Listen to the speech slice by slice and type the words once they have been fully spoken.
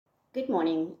Good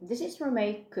morning. This is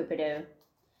Romay Cupido.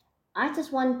 I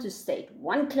just want to state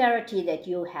one clarity that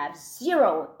you have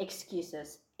zero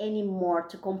excuses anymore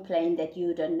to complain that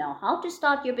you don't know how to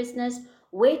start your business,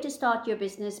 where to start your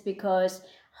business, because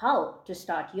how to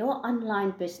start your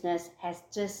online business has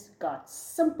just got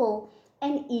simple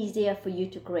and easier for you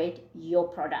to create your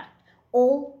product.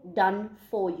 All done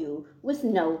for you with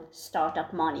no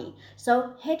startup money.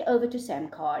 So head over to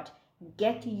Samcard,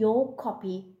 get your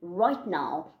copy right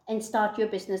now, and start your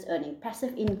business earning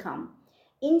passive income.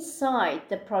 Inside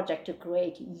the project to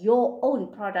create your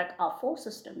own product are four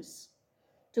systems: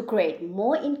 to create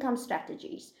more income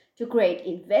strategies, to create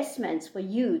investments for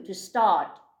you to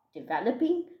start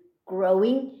developing,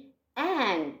 growing,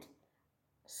 and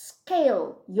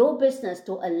scale your business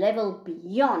to a level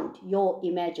beyond your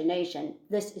imagination.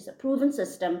 This is a proven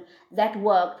system that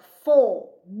worked for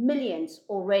millions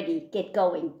already. Get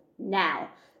going now.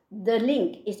 The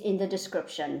link is in the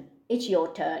description. It's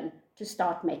your turn to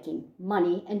start making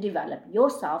money and develop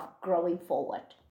yourself growing forward.